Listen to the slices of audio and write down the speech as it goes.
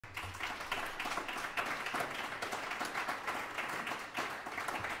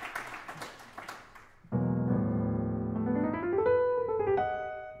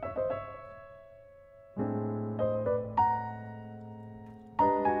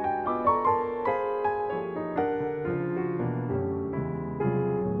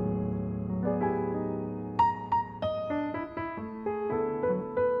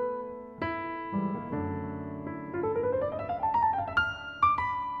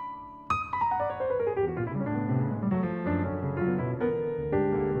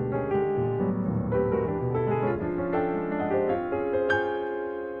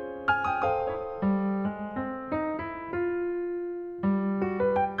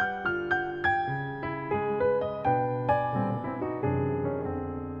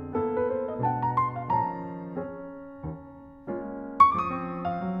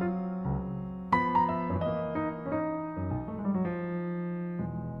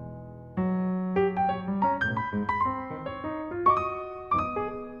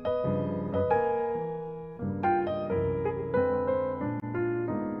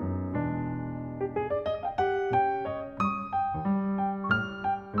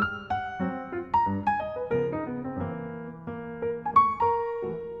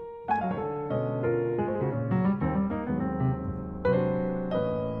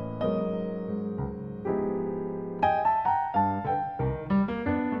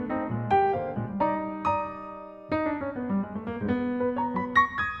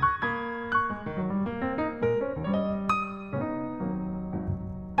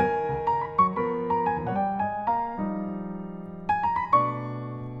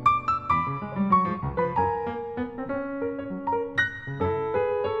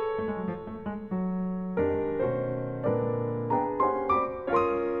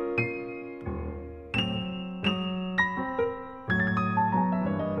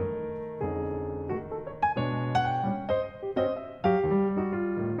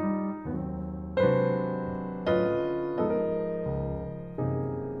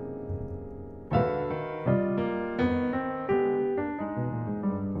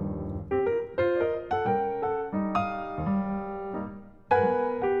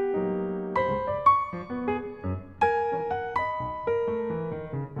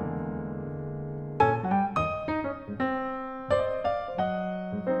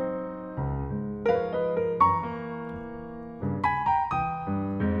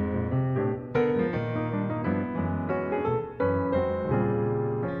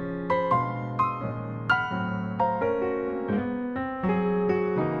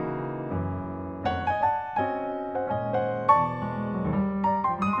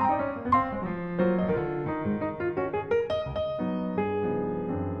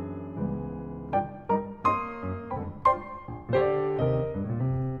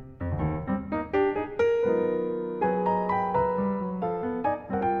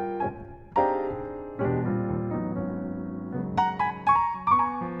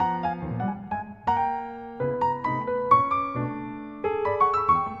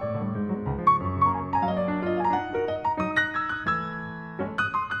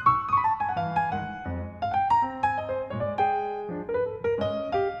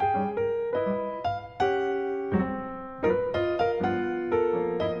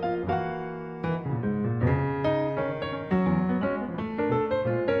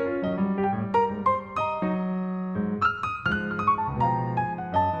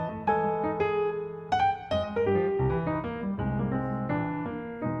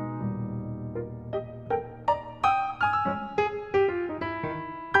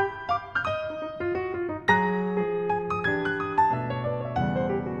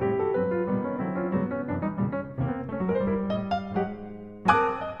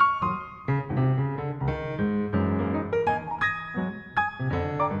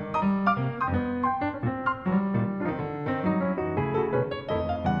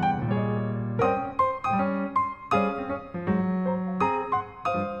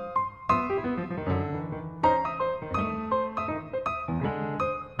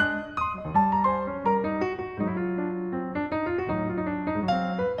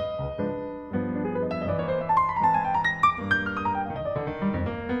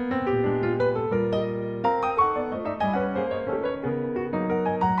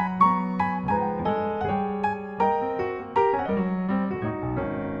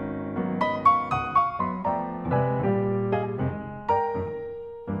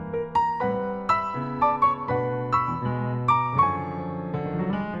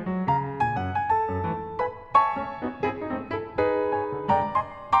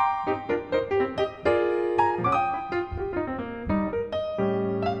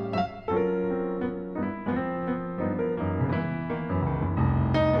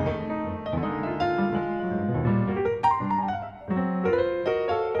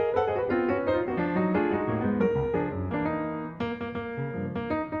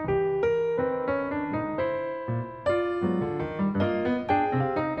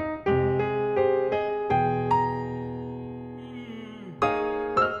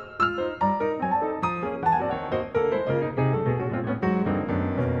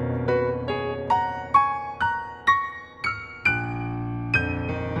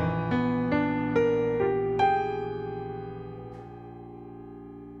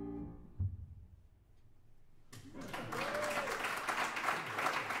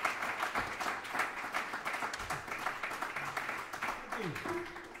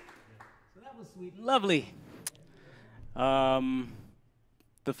So that was sweet and lovely.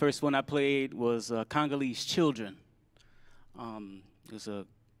 The first one I played was Congolese Children. It was a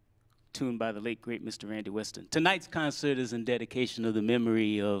tune by the late, great Mr. Randy Weston. Tonight's concert is in dedication of the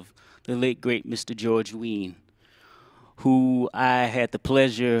memory of the late, great Mr. George Wein, who I had the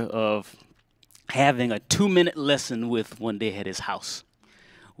pleasure of having a 2-minute lesson with one day at his house.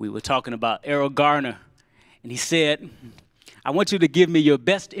 We were talking about Errol Garner, and he said, I want you to give me your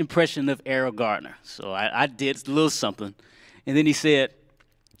best impression of Errol Garner. So I did a little something. And then he said,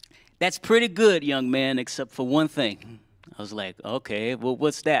 that's pretty good, young man, except for one thing. I was like, okay, well,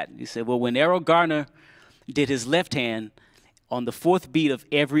 what's that? He said, well, when Errol Garner did his left hand, on the fourth beat of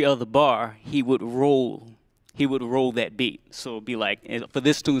every other bar, he would roll that beat. So it'd be like, for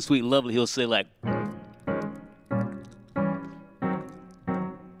this tune, Sweet and Lovely, he'll say like,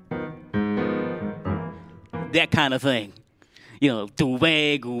 that kind of thing. You know,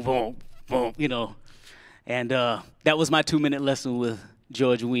 do-bang, boom, boom, you know. And that was my 2-minute lesson with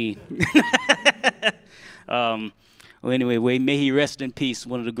George Wein. Well, anyway, may he rest in peace,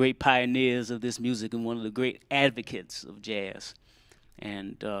 one of the great pioneers of this music and one of the great advocates of jazz.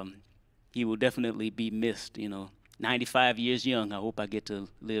 And he will definitely be missed, you know. 95 years young, I hope I get to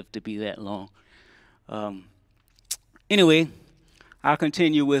live to be that long. Anyway, I'll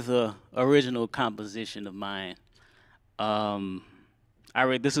continue with an original composition of mine.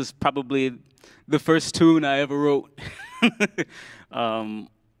 This is probably the first tune I ever wrote.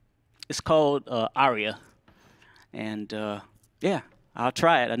 It's called Aria. And yeah, I'll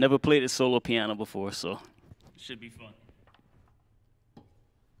try it. I never played it solo piano before, so it should be fun.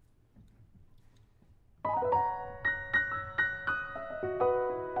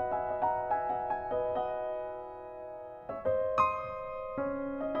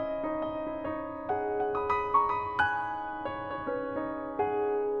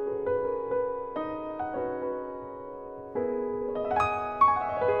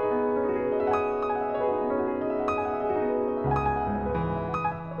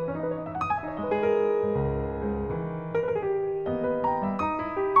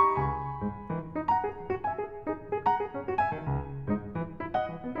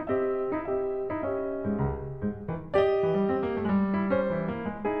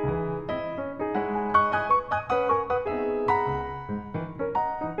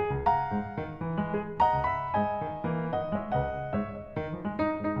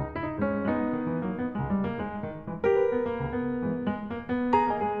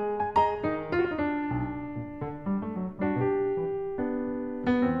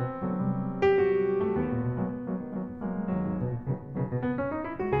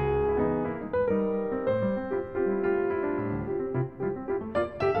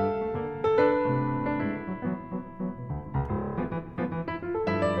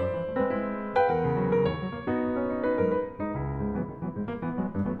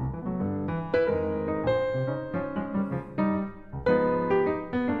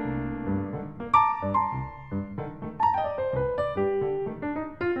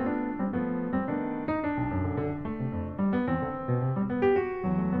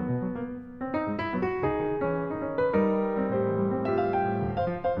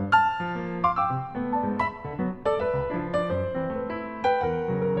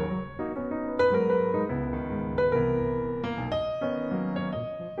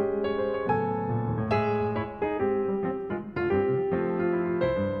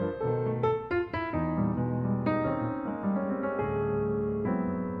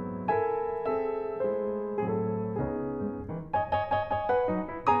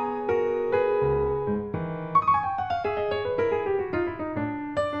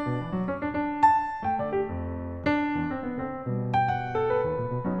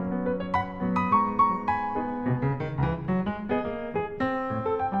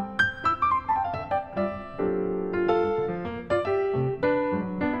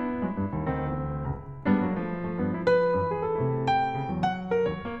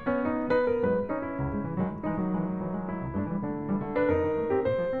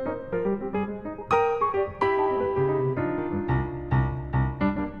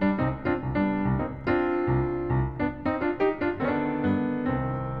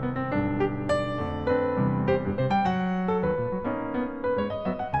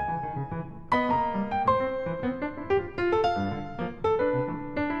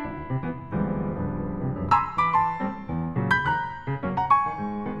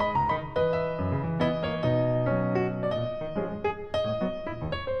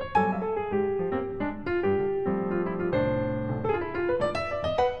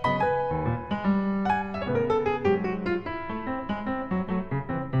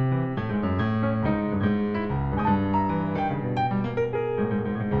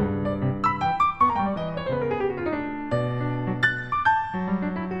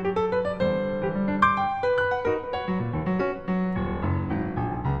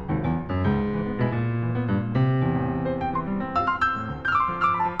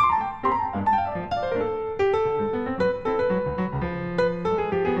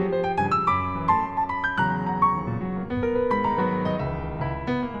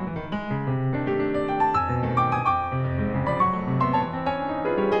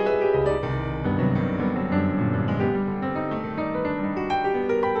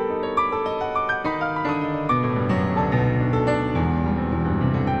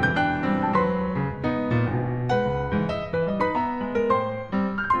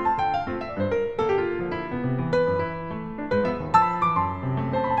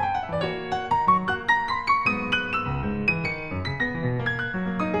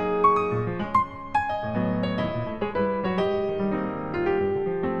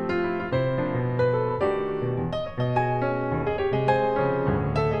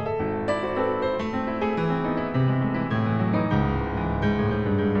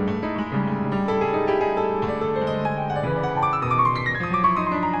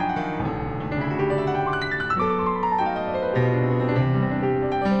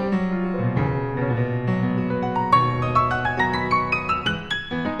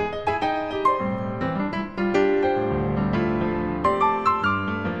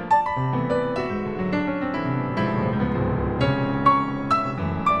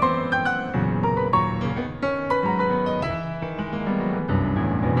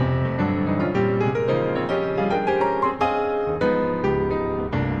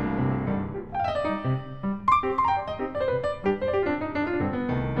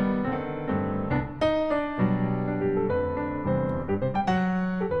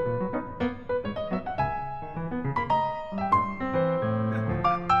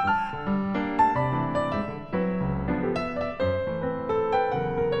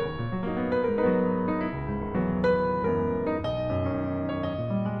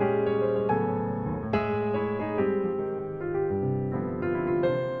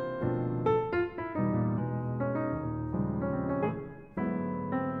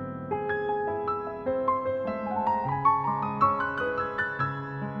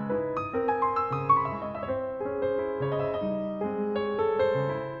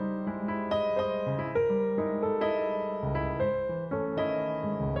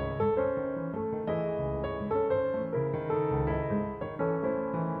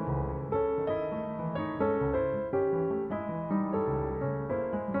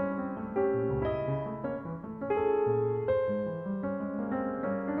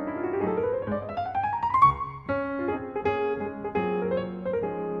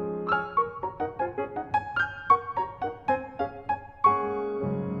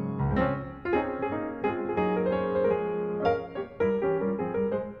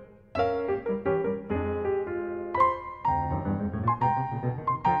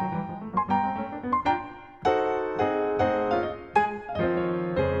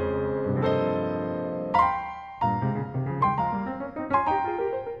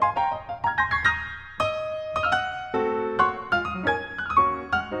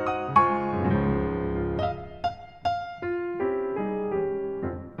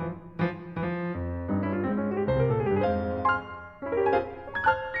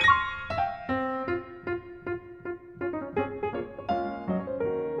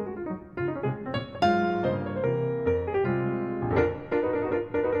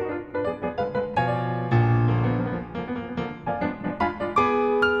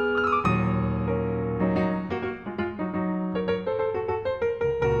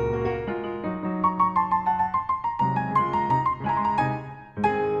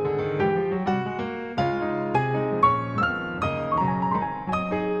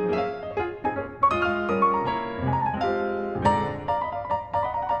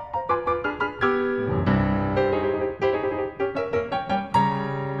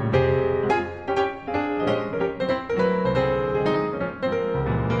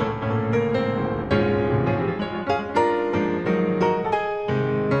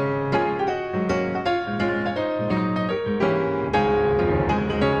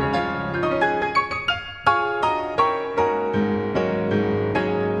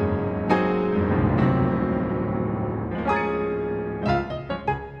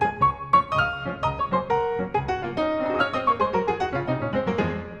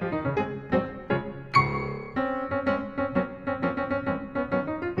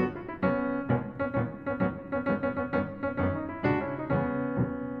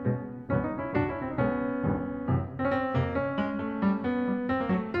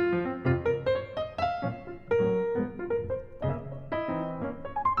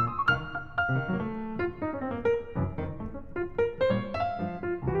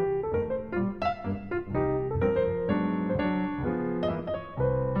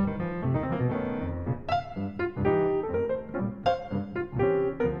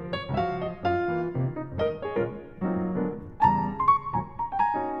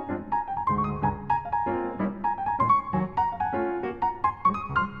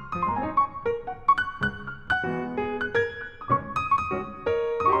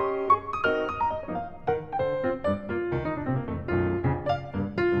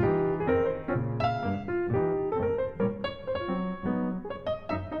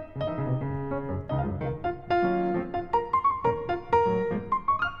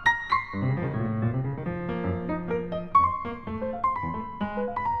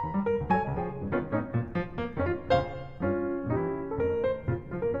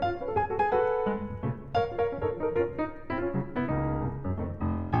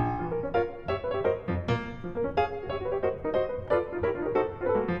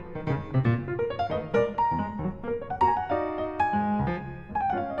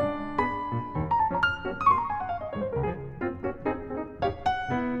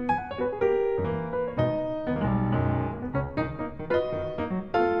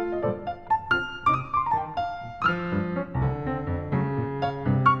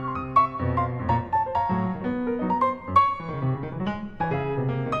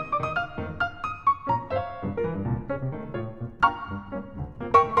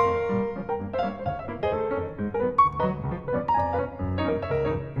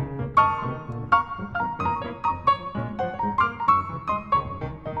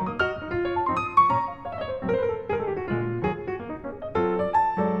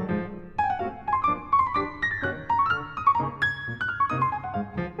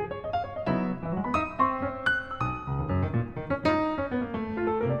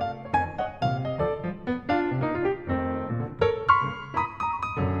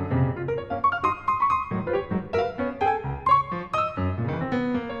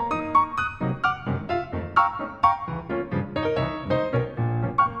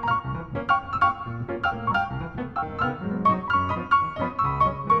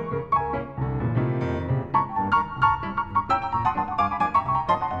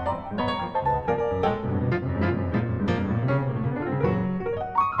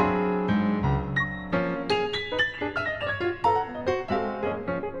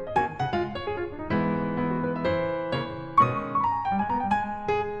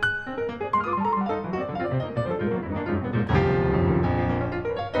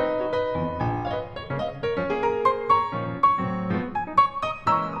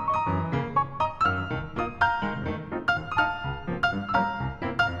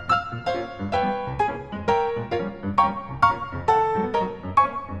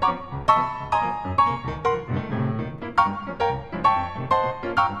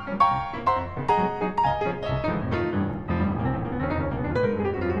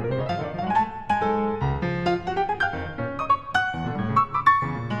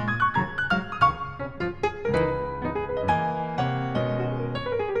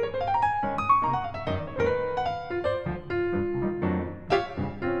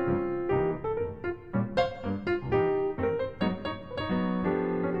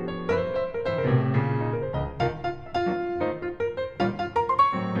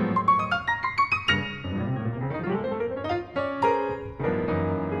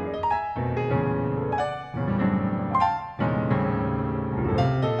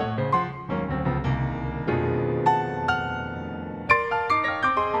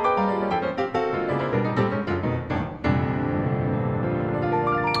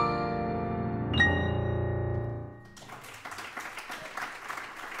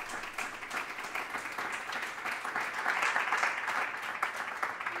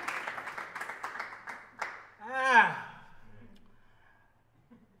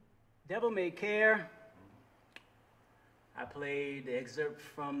 Devil May Care. I played the excerpt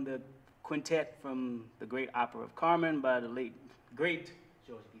from the quintet from the great opera of Carmen by the late, great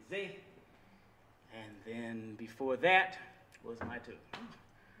Georges Bizet. And then before that was my two.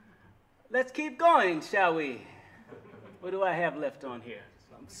 Let's keep going, shall we? What do I have left on here?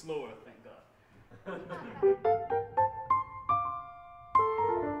 I'm slower, thank God.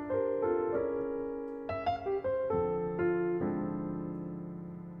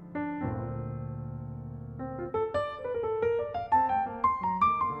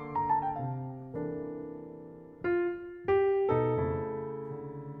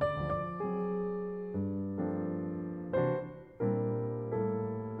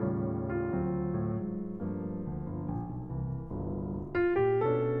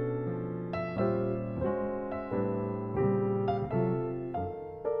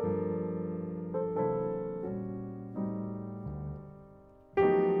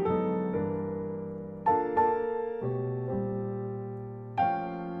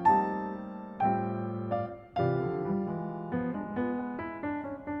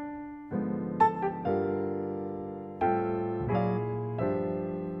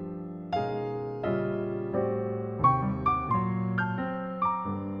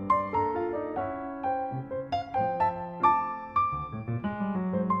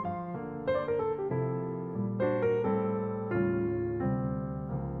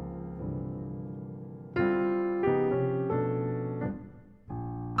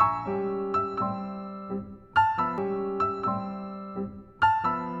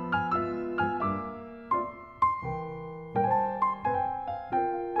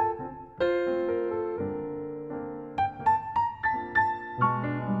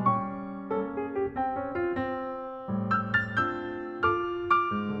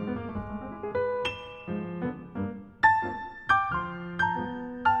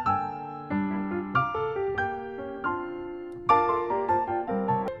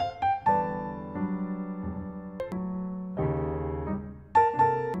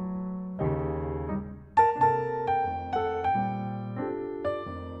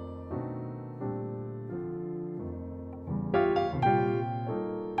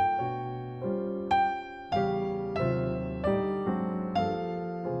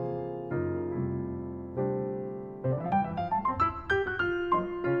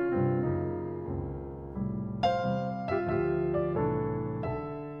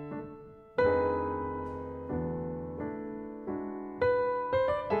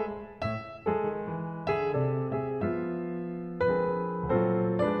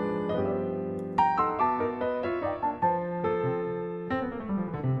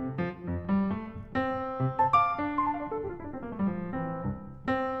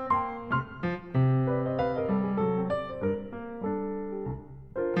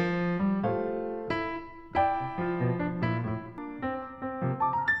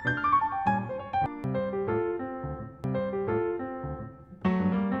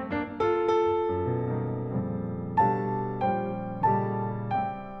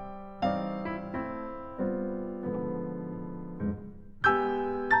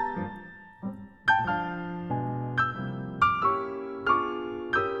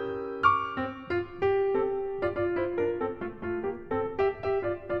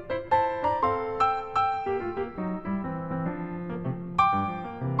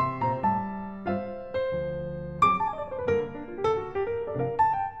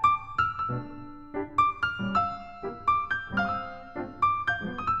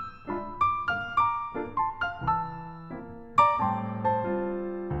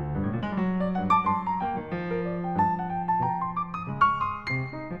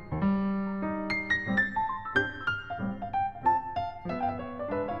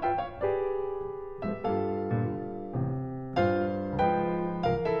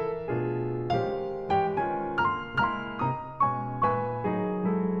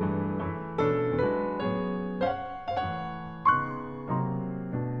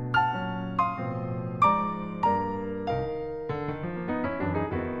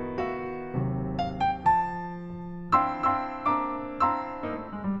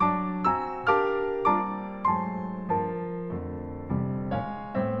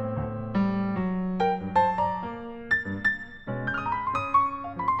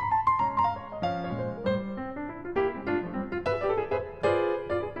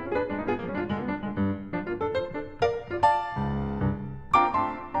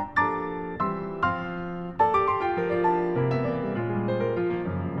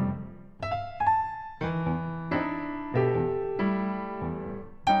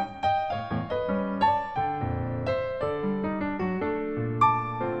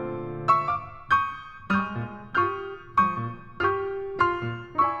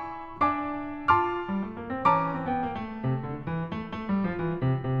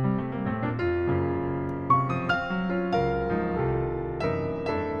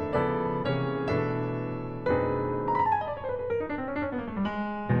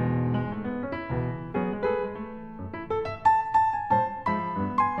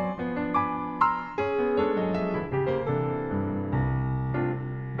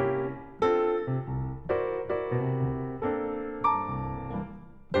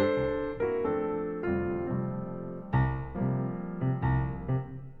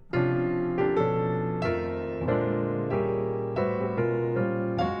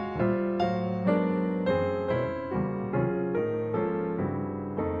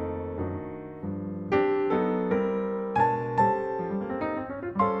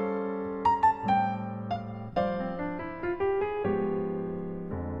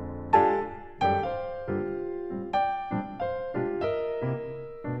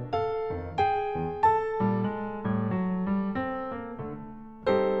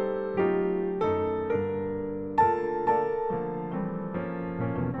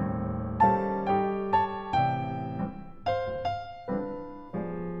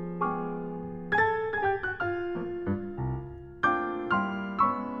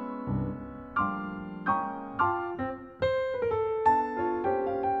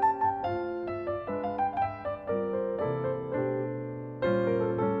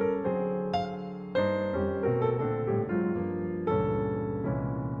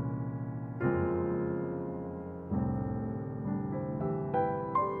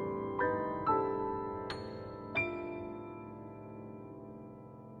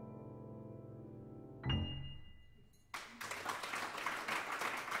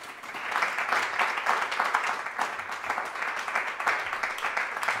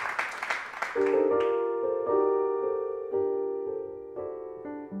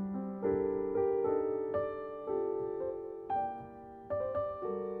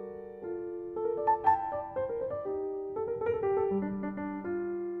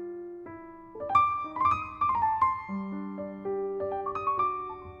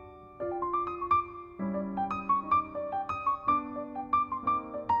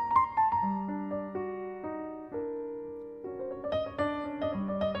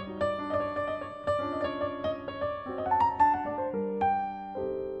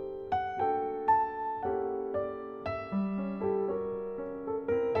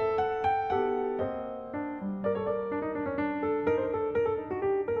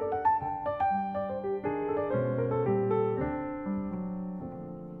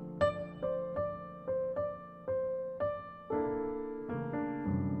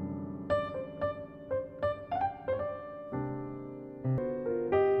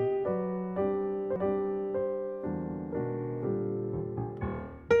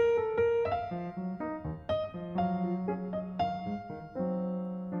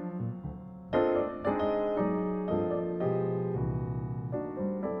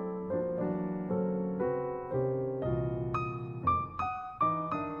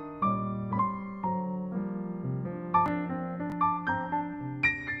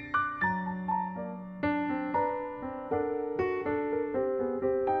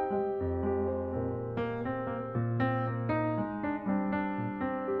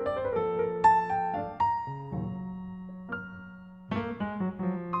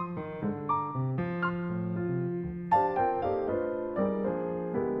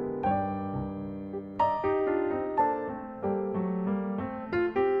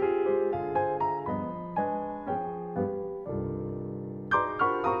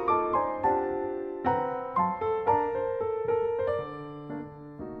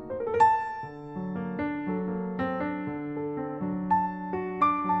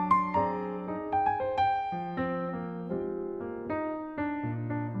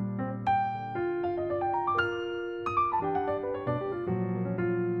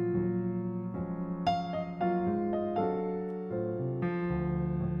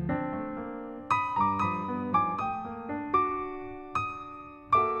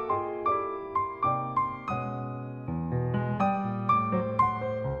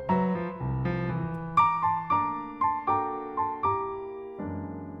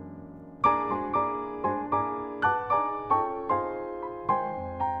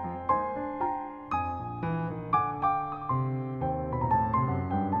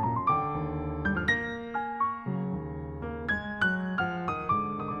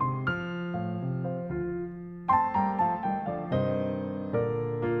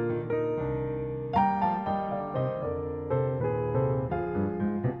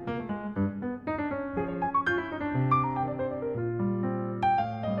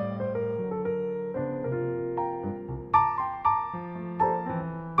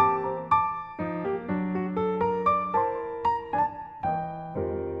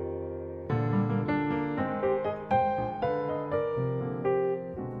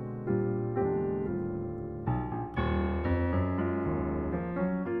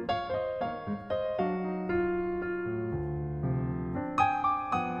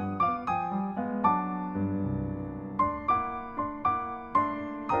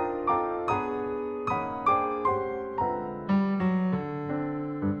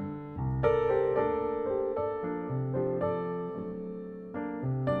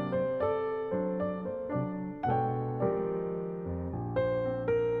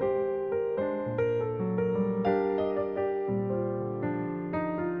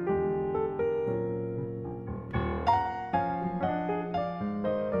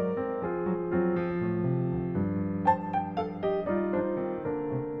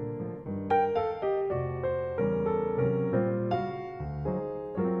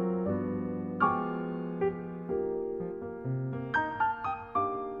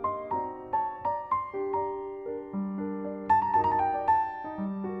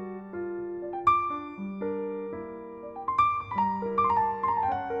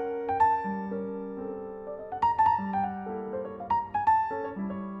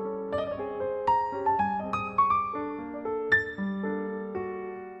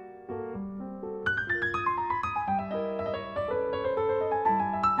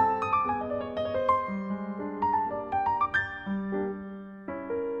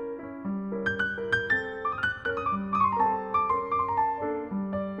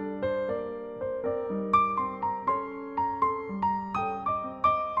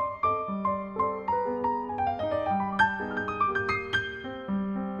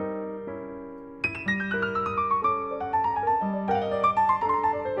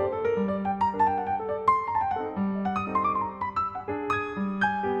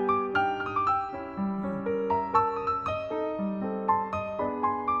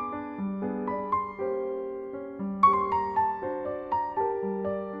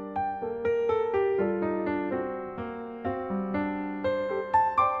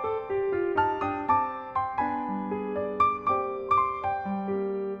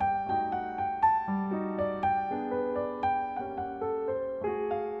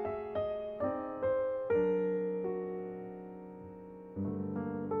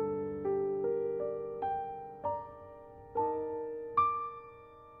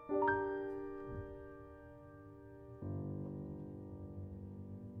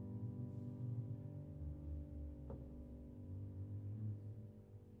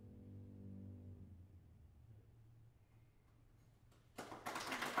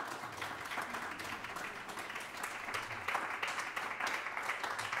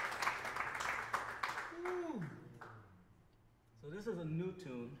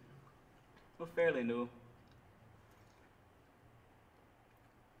 tune, but fairly new.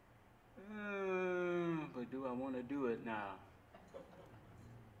 But do I want to do it now?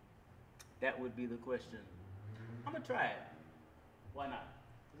 That would be the question. I'm gonna try it. Why not?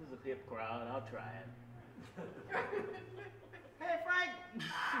 This is a hip crowd. I'll try it. Hey, Frank!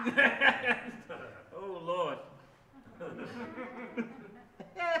 Oh, Lord.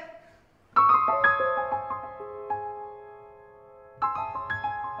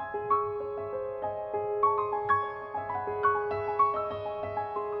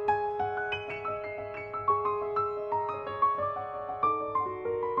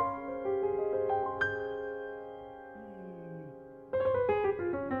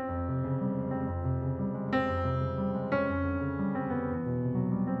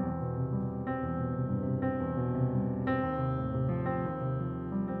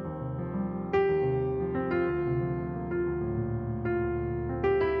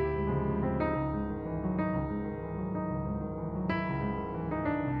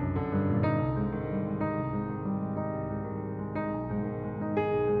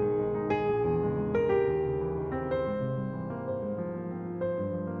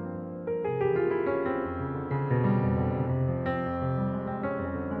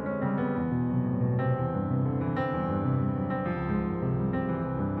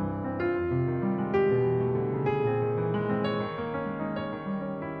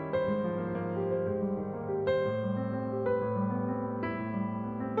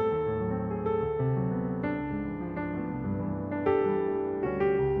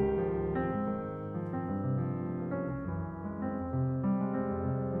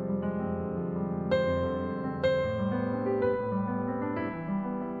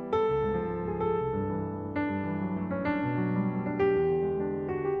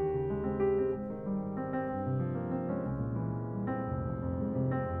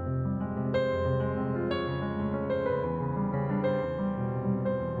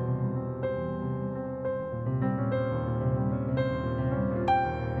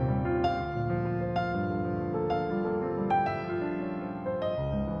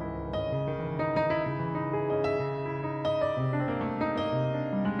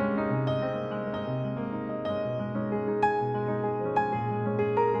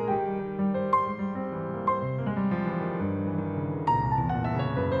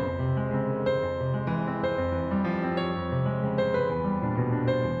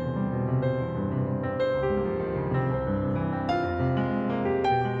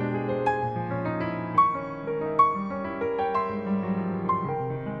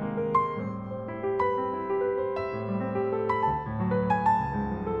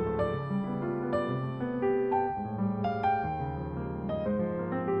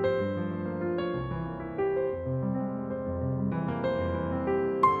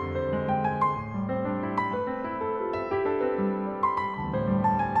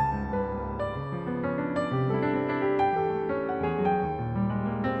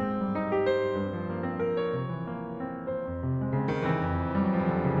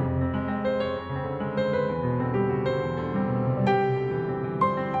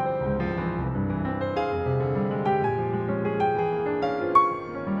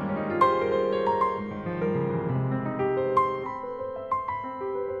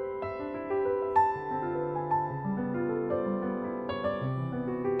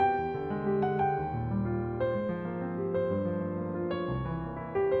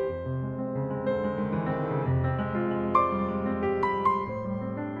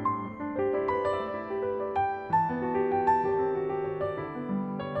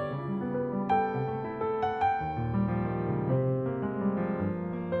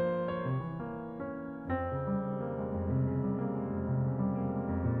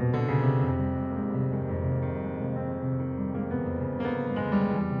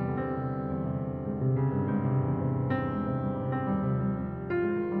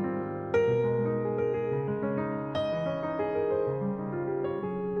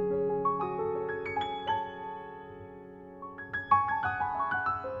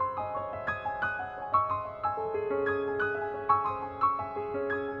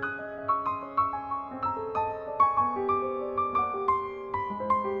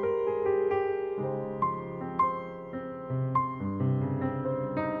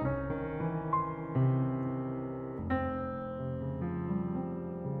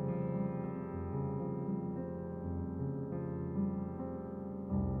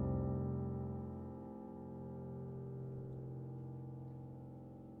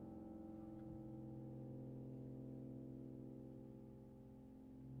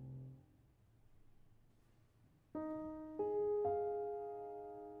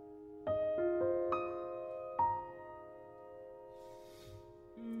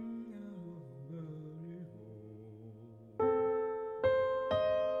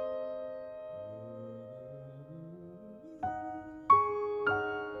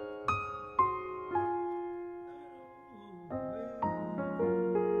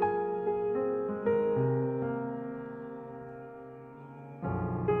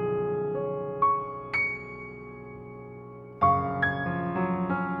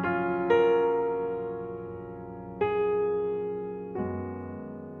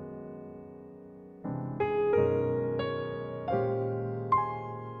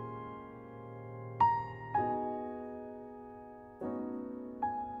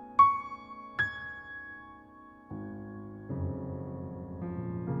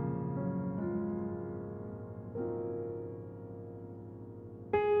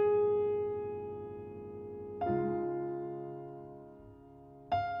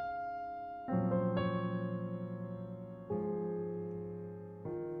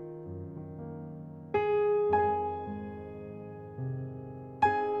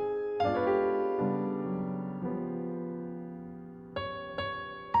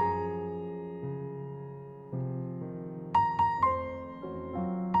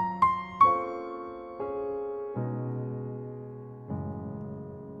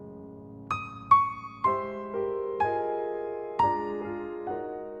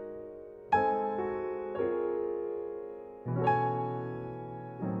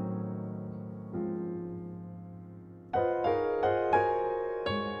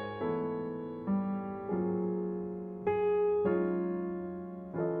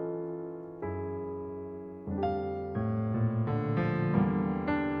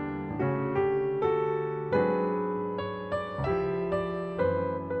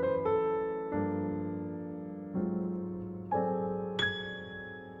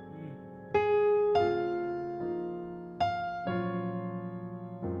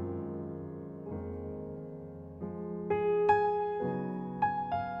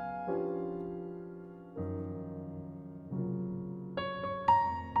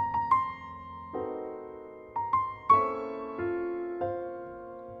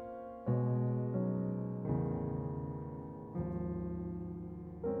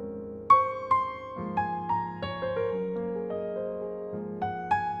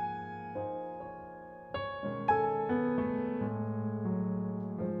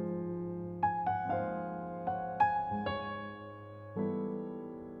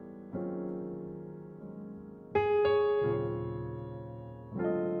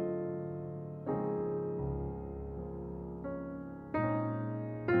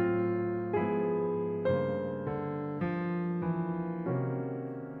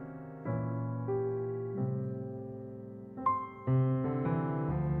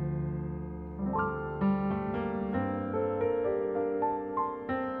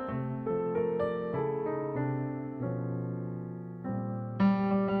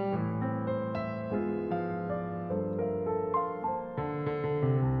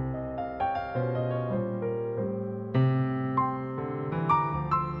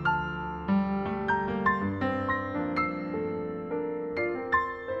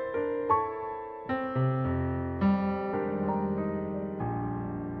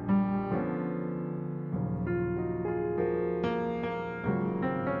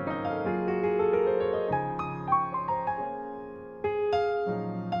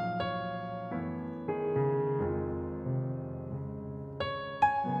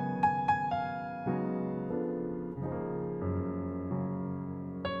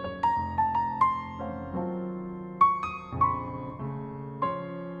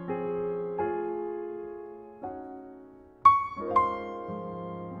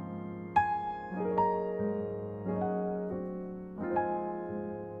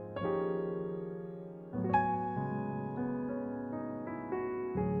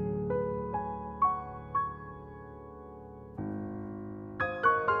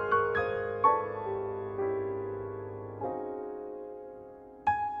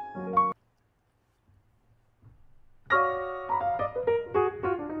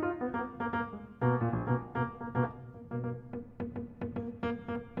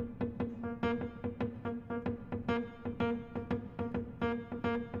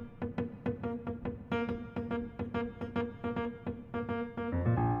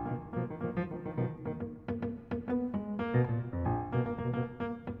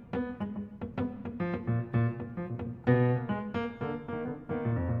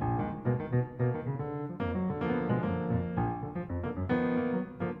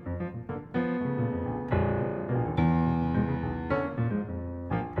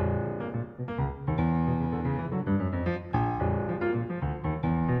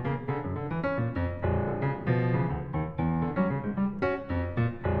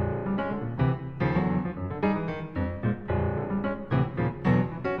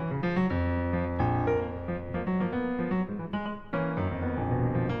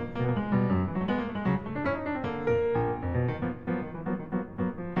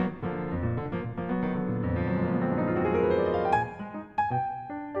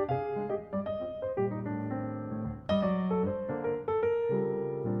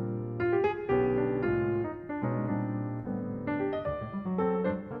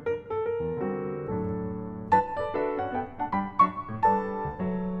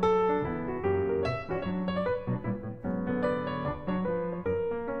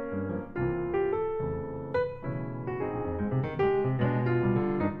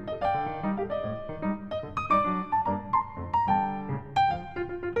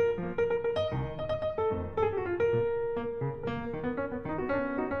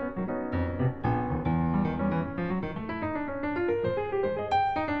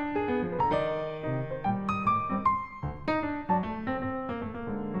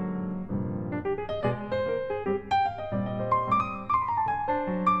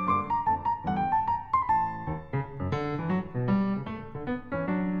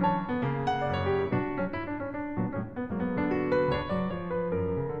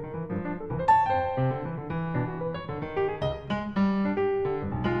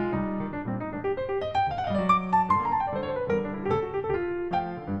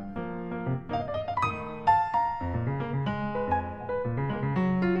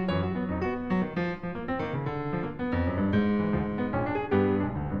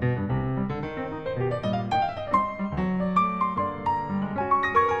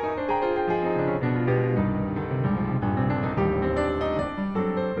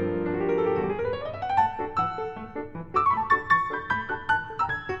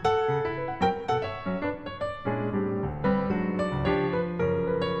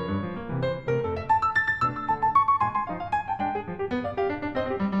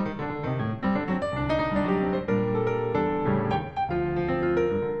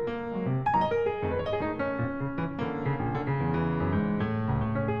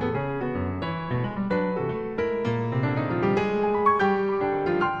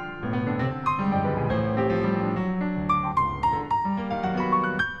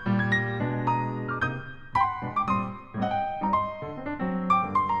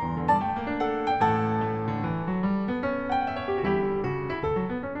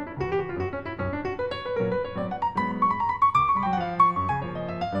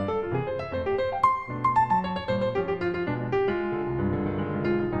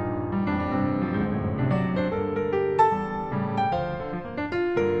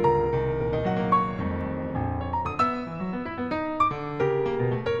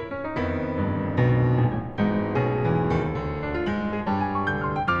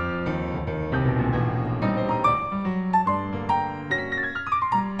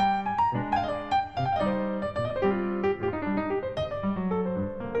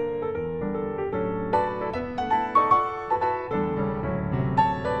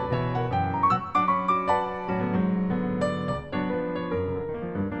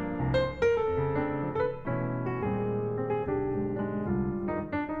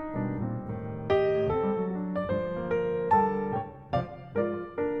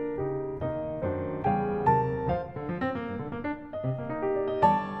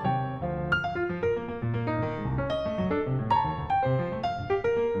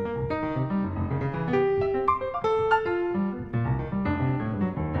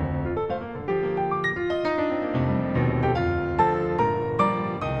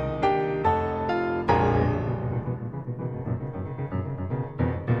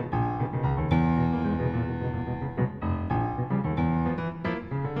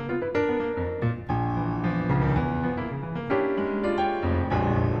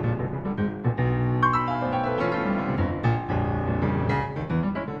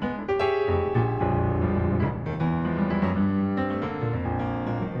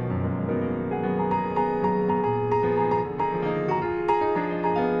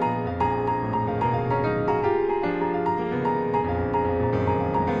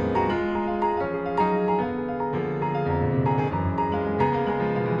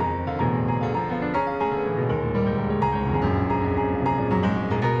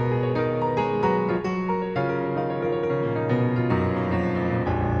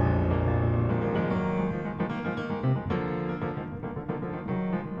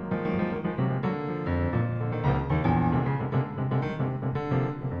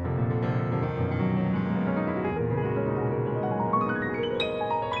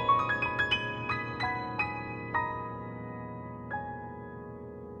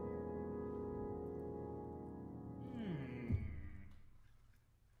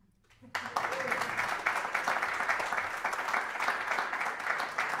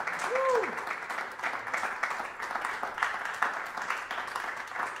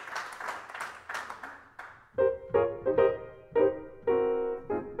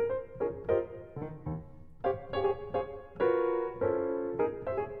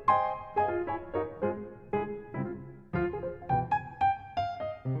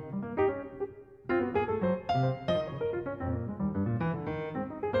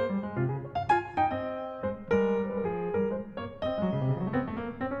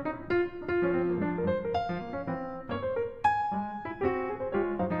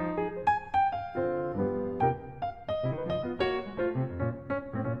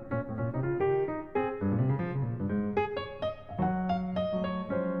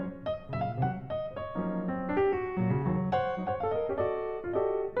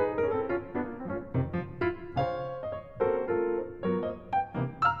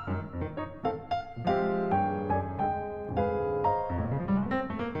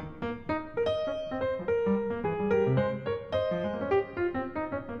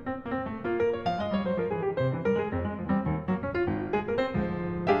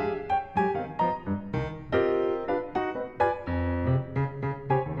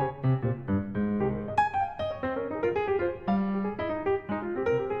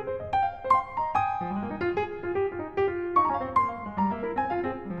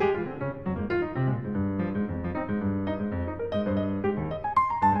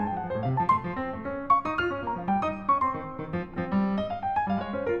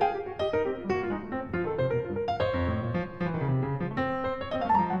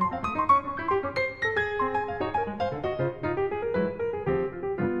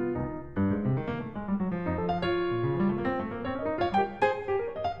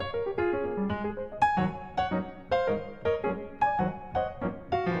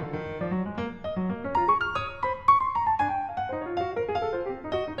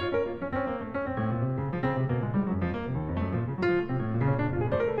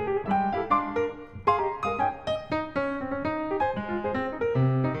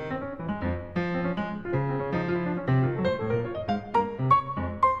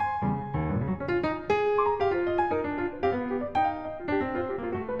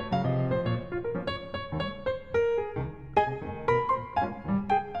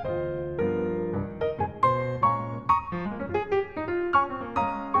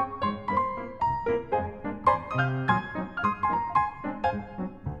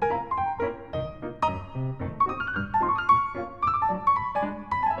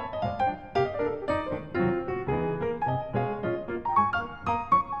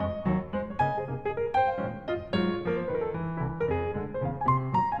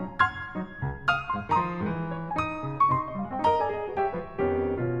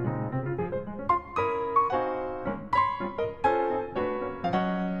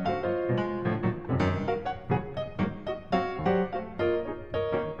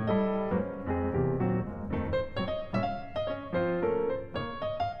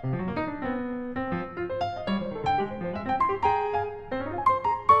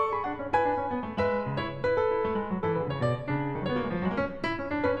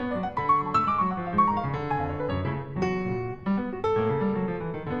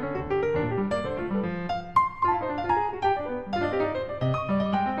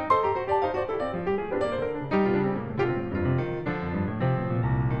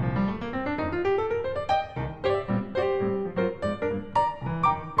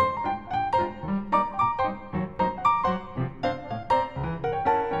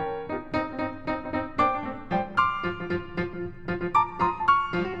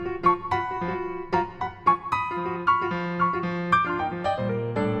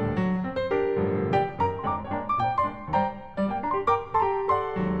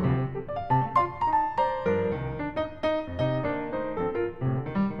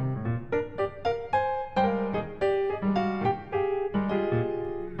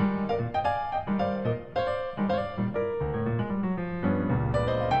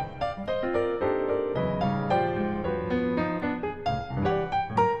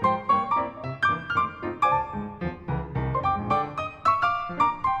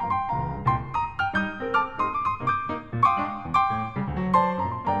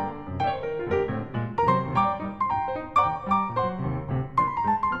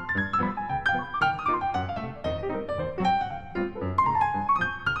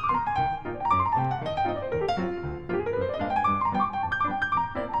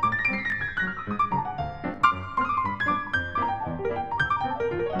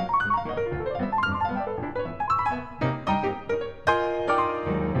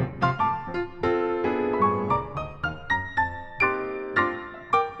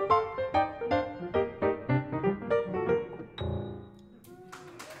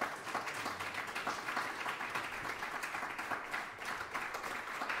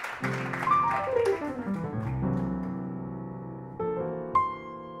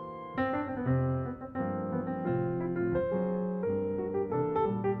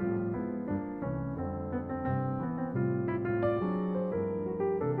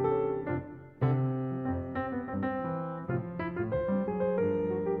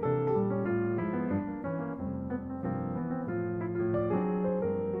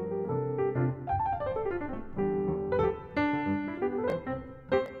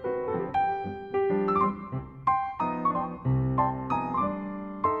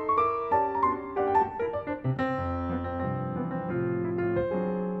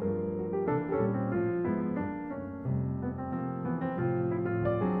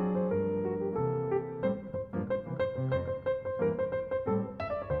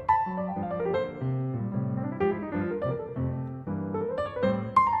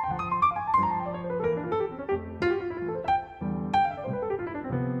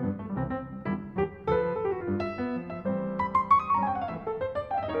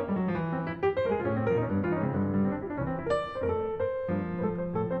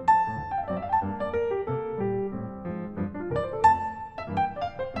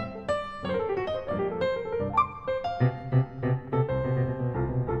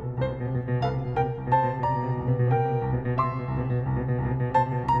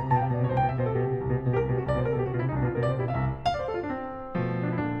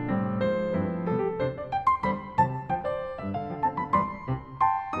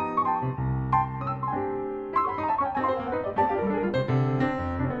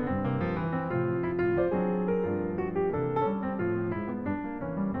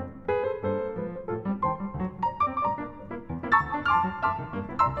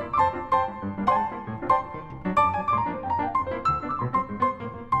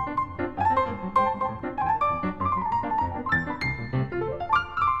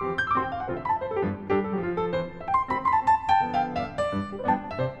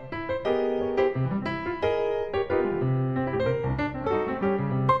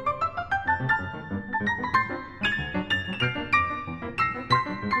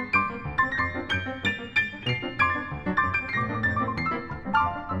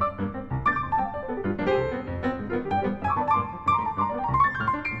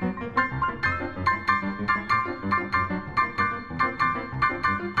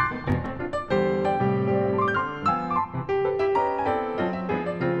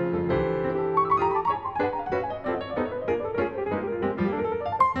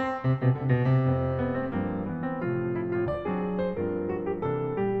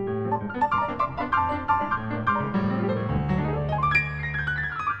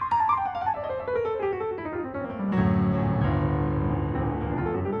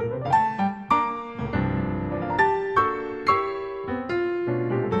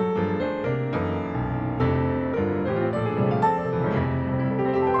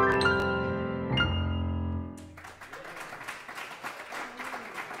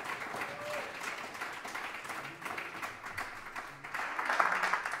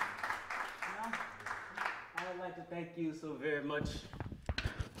 you so very much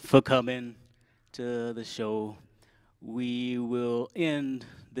for coming to the show. We will end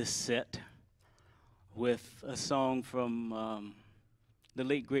this set with a song from the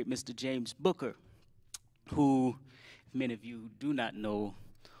late, great Mr. James Booker, who many of you do not know,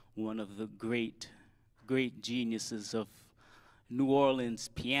 one of the great geniuses of New Orleans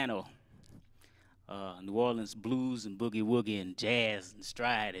piano. New Orleans blues and boogie woogie and jazz and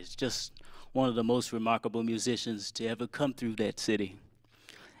stride is just one of the most remarkable musicians to ever come through that city.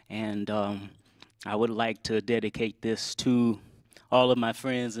 And I would like to dedicate this to all of my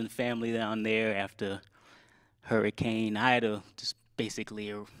friends and family down there after Hurricane Ida just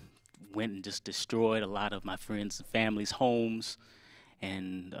basically went and just destroyed a lot of my friends' and families' homes.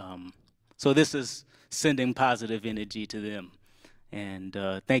 And so this is sending positive energy to them. And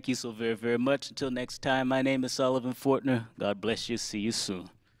thank you so very, very much. Until next time, my name is Sullivan Fortner. God bless you. See you soon.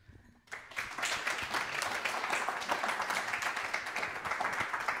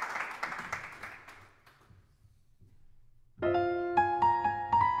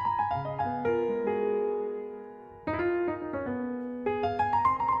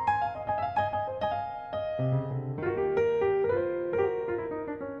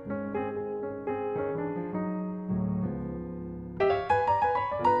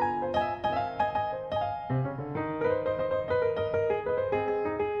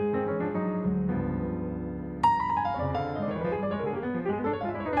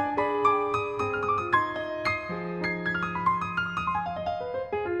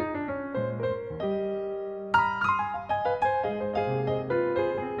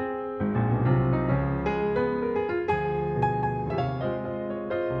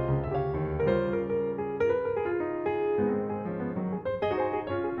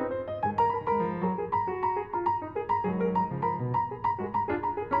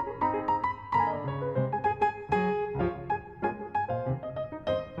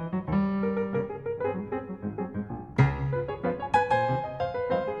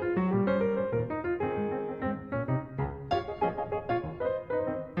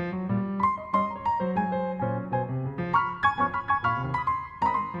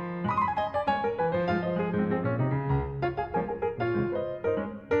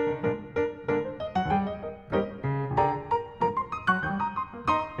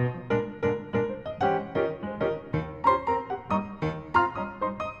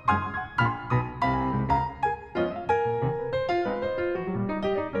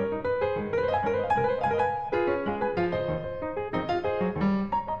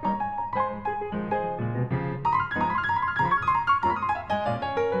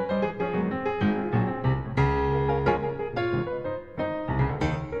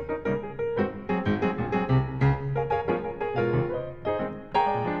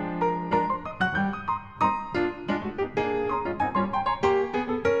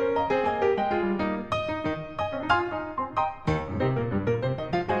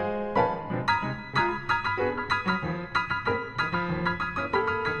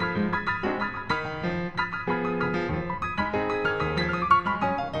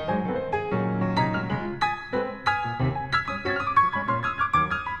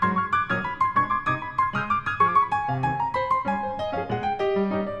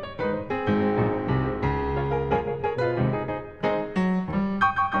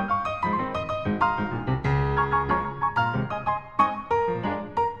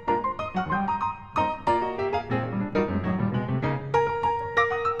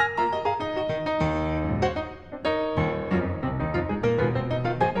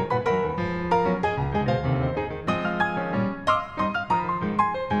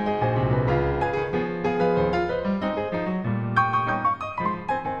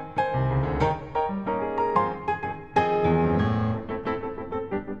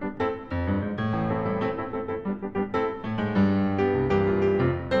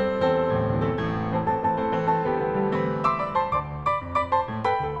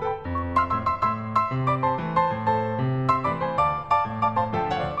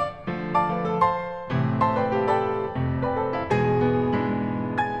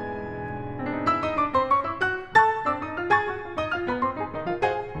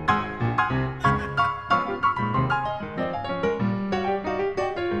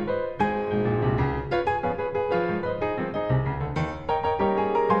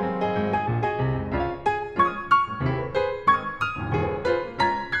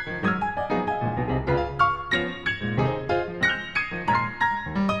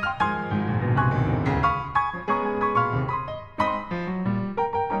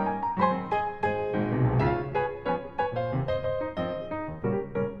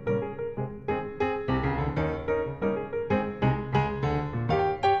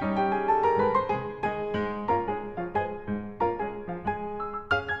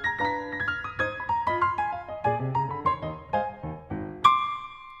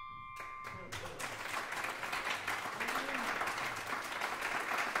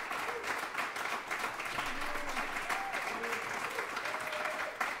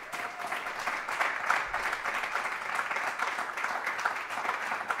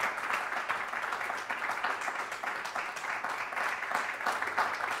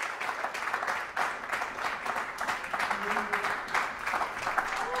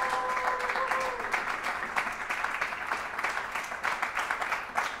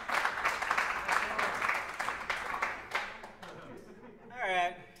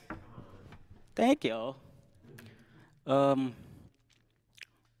 Thank y'all. Um,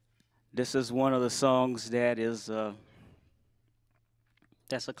 this is one of the songs that is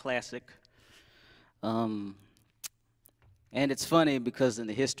that's a classic. Um, and it's funny because in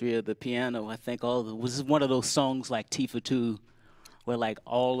the history of the piano, I think this is one of those songs like Tea for Two, where like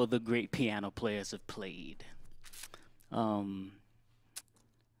all of the great piano players have played. Um,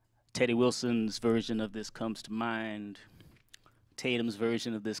 Teddy Wilson's version of this comes to mind. Tatum's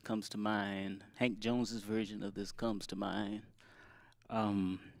version of this comes to mind. Hank Jones's version of this comes to mind.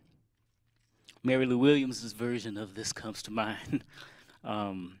 Mary Lou Williams's version of this comes to mind.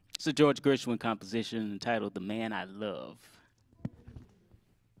 It's a George Gershwin composition entitled "The Man I Love."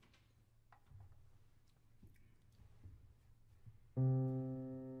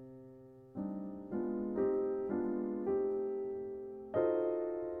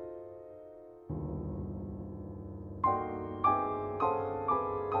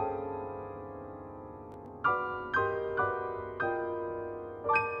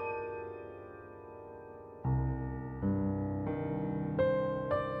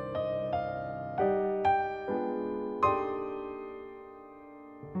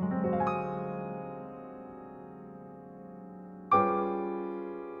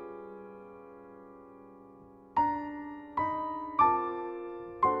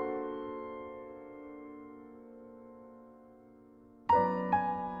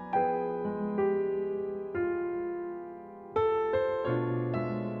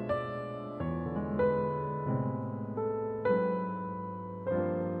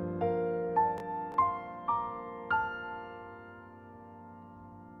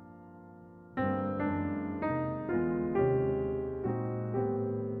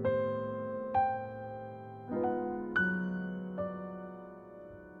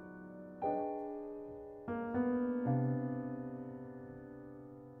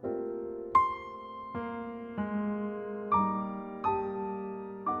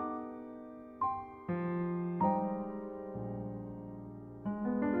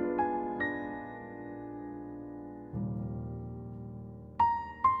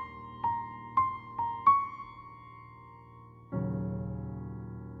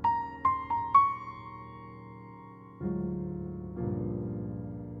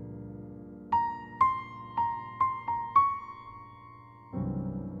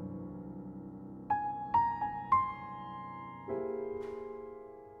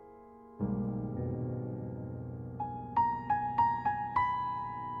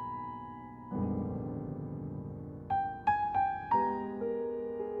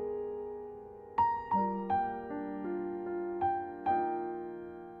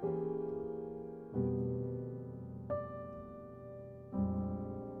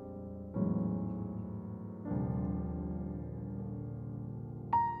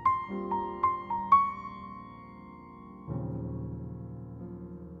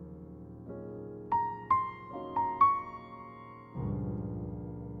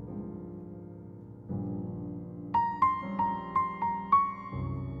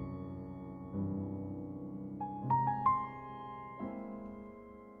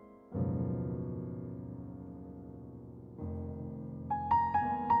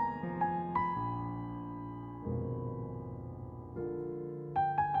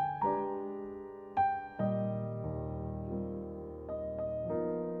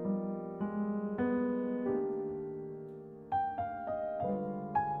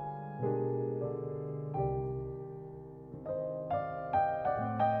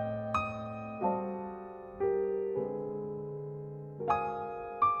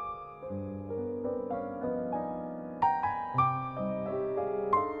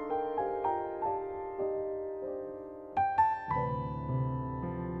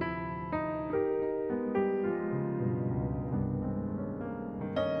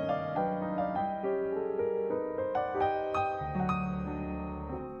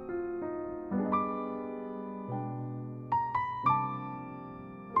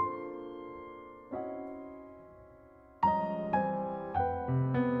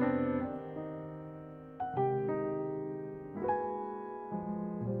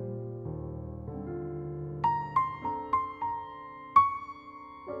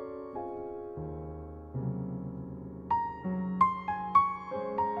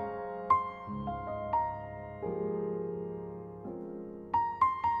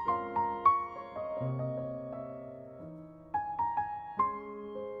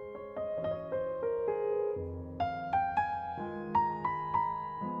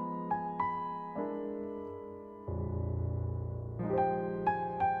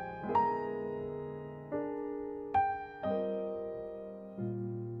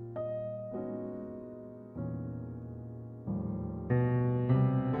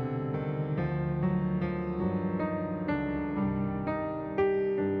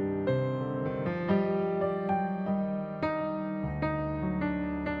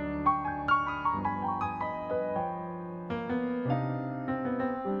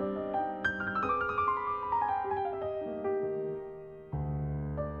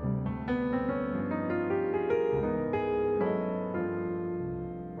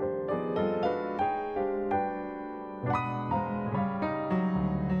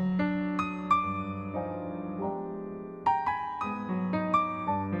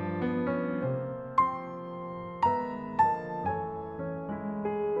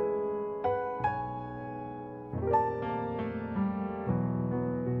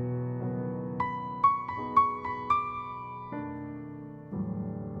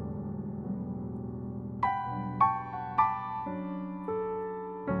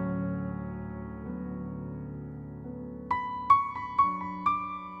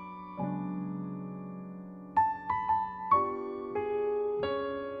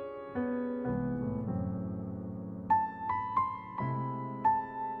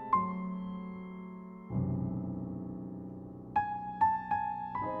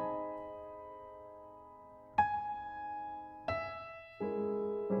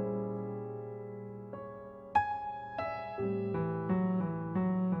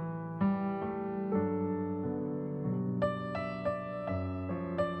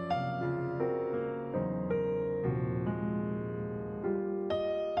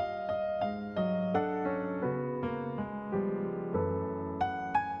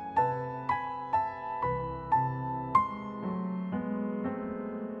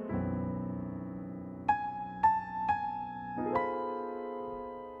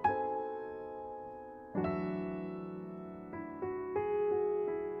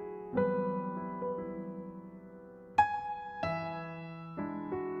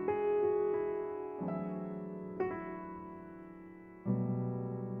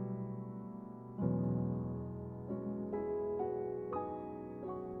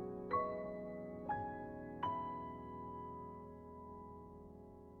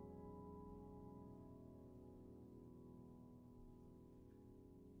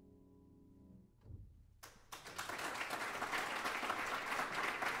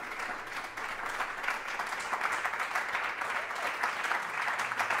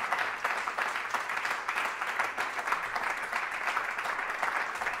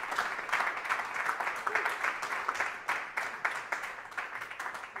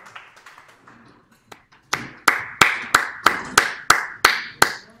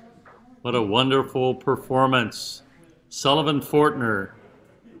 What a wonderful performance. Sullivan Fortner,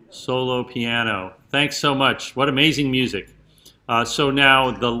 solo piano. Thanks so much. What amazing music. So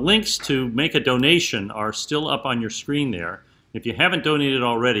now the links to make a donation are still up on your screen there. If you haven't donated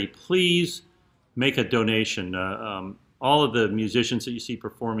already, please make a donation. All of the musicians that you see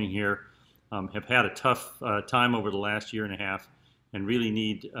performing here have had a tough time over the last year and a half and really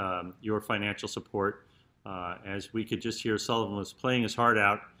need your financial support. As we could just hear, Sullivan was playing his heart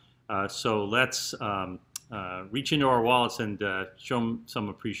out. So let's reach into our wallets and show him some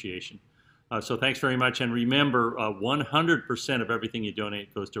appreciation. So thanks very much. And remember, 100% of everything you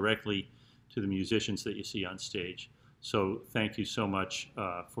donate goes directly to the musicians that you see on stage. So thank you so much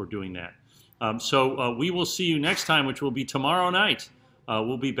for doing that. So we will see you next time, which will be tomorrow night.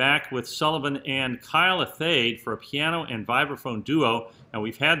 We'll be back with Sullivan and Kyle Athade for a piano and vibraphone duo. Now,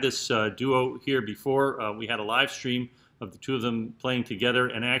 we've had this duo here before. We had a live stream of the two of them playing together,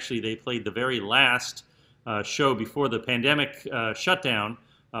 and actually they played the very last show before the pandemic shutdown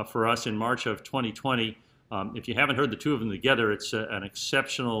for us in March of 2020. If you haven't heard the two of them together, it's an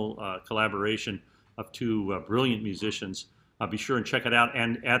exceptional collaboration of two brilliant musicians. Be sure and check it out.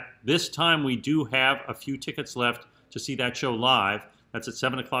 And at this time, we do have a few tickets left to see that show live. That's at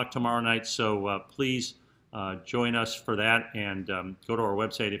 7 o'clock tomorrow night, so please join us for that, and go to our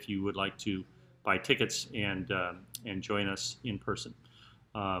website if you would like to buy tickets and join us in person.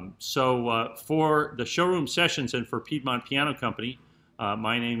 So for the showroom sessions and for Piedmont Piano Company,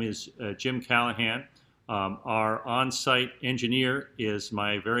 my name is Jim Callahan. Our on-site engineer is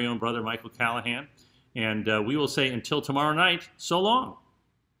my very own brother, Michael Callahan. And we will say until tomorrow night, so long.